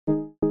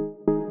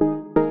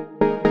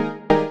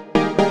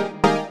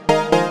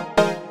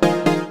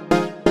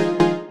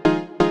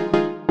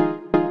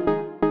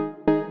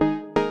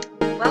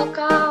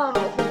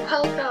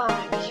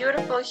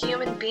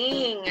human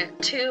being,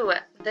 to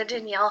the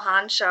Danielle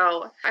Hahn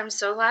Show. I'm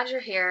so glad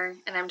you're here,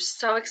 and I'm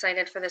so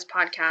excited for this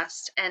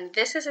podcast. And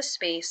this is a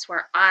space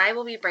where I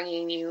will be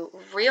bringing you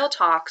real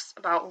talks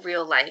about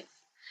real life.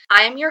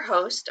 I am your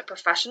host, a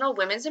professional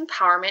women's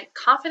empowerment,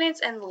 confidence,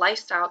 and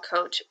lifestyle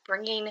coach,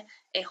 bringing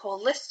a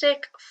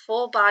holistic,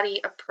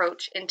 full-body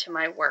approach into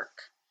my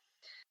work.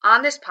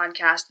 On this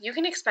podcast, you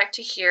can expect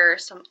to hear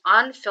some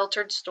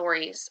unfiltered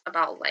stories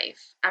about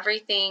life.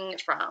 Everything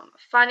from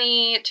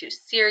funny to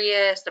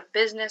serious, to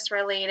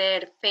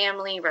business-related,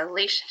 family,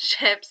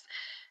 relationships,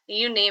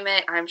 you name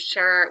it, I'm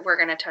sure we're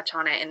going to touch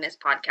on it in this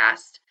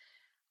podcast.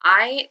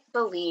 I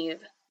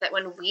believe that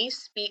when we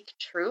speak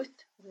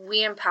truth,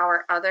 we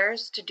empower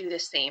others to do the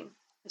same.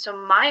 And so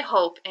my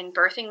hope in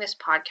birthing this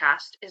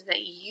podcast is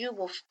that you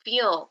will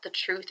feel the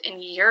truth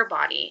in your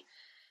body,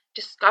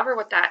 discover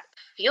what that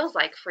feels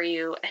like for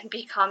you, and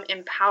become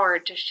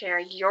empowered to share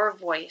your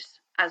voice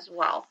as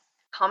well.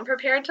 Come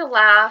prepared to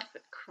laugh,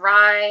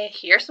 cry,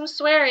 hear some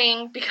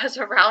swearing, because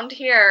around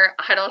here,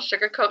 I don't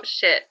sugarcoat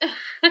shit.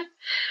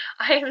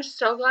 I am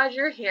so glad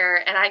you're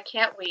here, and I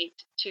can't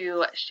wait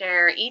to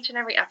share each and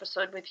every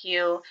episode with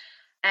you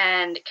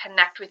and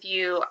connect with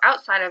you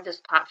outside of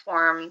this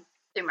platform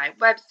through my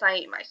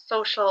website, my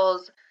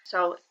socials.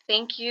 So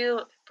thank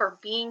you for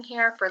being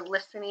here, for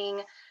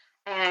listening,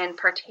 and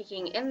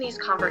partaking in these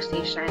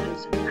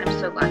conversations. I'm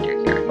so glad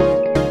you're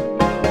here.